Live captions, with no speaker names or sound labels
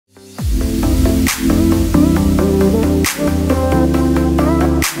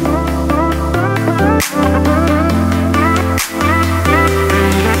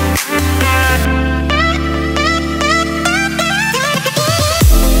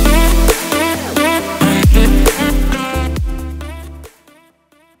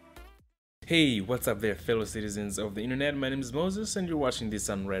Hey, what's up there, fellow citizens of the internet? My name is Moses and you're watching this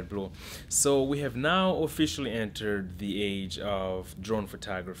on Red Blue. So we have now officially entered the age of drone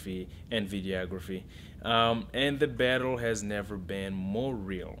photography and videography. And the battle has never been more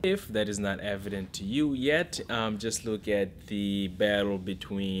real. If that is not evident to you yet, just look at the battle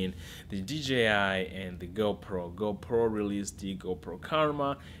between the DJI and the GoPro. GoPro released the GoPro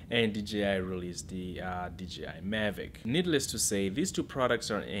Karma and DJI released the DJI Mavic. Needless to say, these two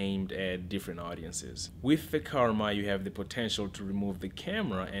products are aimed at different audiences. With the Karma, you have the potential to remove the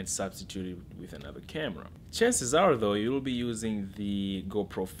camera and substitute it with another camera. Chances are, though, you'll be using the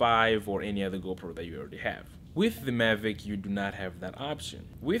GoPro 5 or any other GoPro that you already have. With the Mavic, you do not have that option.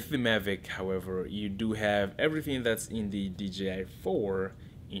 With the Mavic, however, you do have everything that's in the DJI 4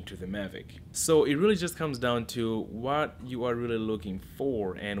 into the Mavic. So it really just comes down to what you are really looking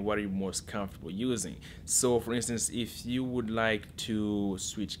for and what you're most comfortable using. So for instance, if you would like to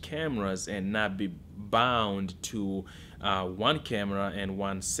switch cameras and not be bound to one camera and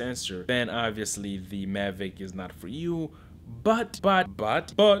one sensor, then obviously the Mavic is not for you. But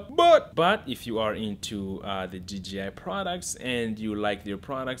if you are into the DJI products and you like their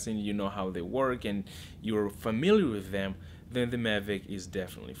products and you know how they work and you're familiar with them, then the Mavic is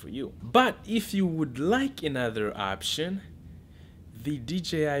definitely for you. But if you would like another option, the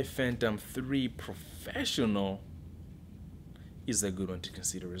DJI Phantom 3 Professional is a good one to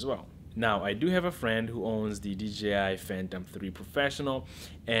consider as well. Now, I do have a friend who owns the DJI Phantom 3 Professional,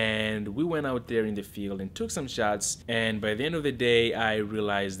 and we went out there in the field and took some shots, and by the end of the day, I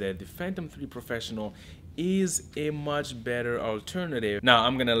realized that the Phantom 3 Professional is a much better alternative. Now,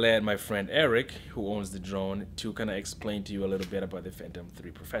 I'm gonna let my friend Eric, who owns the drone, to kind of explain to you a little bit about the Phantom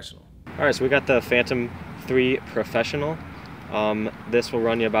 3 Professional. All right, so we got the Phantom 3 Professional. This will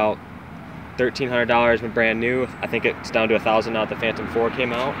run you about $1,300 when brand new. I think it's down to $1,000 now that the Phantom 4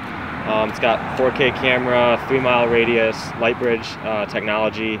 came out. It's got 4K camera, 3-mile radius, light bridge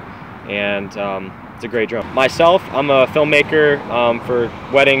technology, and it's a great drone. Myself, I'm a filmmaker for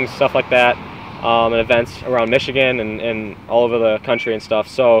weddings, stuff like that, and events around Michigan and all over the country and stuff.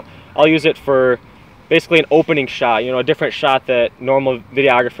 So I'll use it for basically an opening shot, you know, a different shot that normal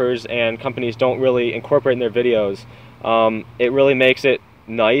videographers and companies don't really incorporate in their videos. It really makes it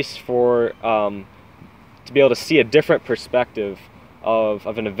nice for to be able to see a different perspective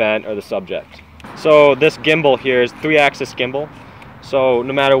of an event or the subject. So this gimbal here is 3-axis gimbal. So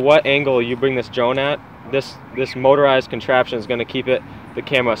no matter what angle you bring this drone at, this motorized contraption is going to keep the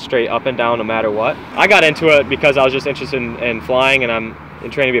camera straight up and down no matter what. I got into it because I was just interested in flying, and I'm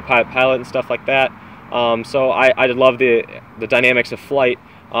in training to be a pilot and stuff like that. So I love the dynamics of flight,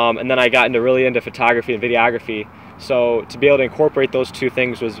 and then I got really into photography and videography. So to be able to incorporate those two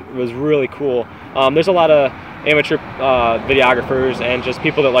things was really cool. There's a lot of amateur videographers and just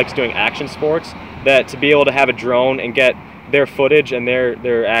people that likes doing action sports, that to be able to have a drone and get their footage and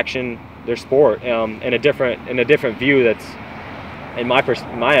their action, their sport in a different view, that's in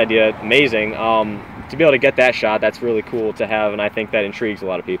my idea amazing. To be able to get that shot, that's really cool to have, and I think that intrigues a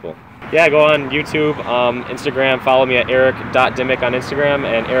lot of people. Yeah, go on YouTube, Instagram, follow me at eric.dimmick on Instagram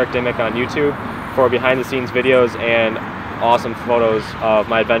and Eric Dimmick on YouTube for behind the scenes videos and awesome photos of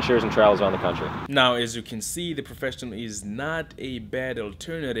my adventures and travels around the country. Now, as you can see, the Professional is not a bad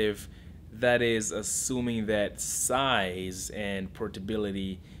alternative. That is assuming that size and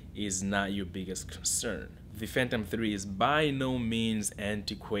portability is not your biggest concern. The Phantom 3 is by no means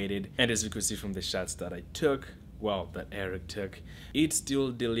antiquated, and as you can see from the shots that I took, well, that Eric took, it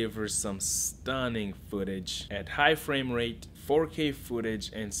still delivers some stunning footage at high frame rate, 4K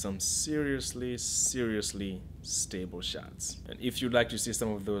footage, and some seriously stable shots. And if you'd like to see some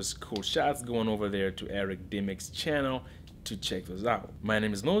of those cool shots, go on over there to Eric Dimmick's channel to check those out. My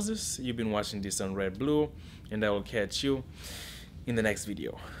name is Moses, you've been watching this on Red Blue, and I will catch you in the next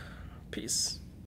video. Peace.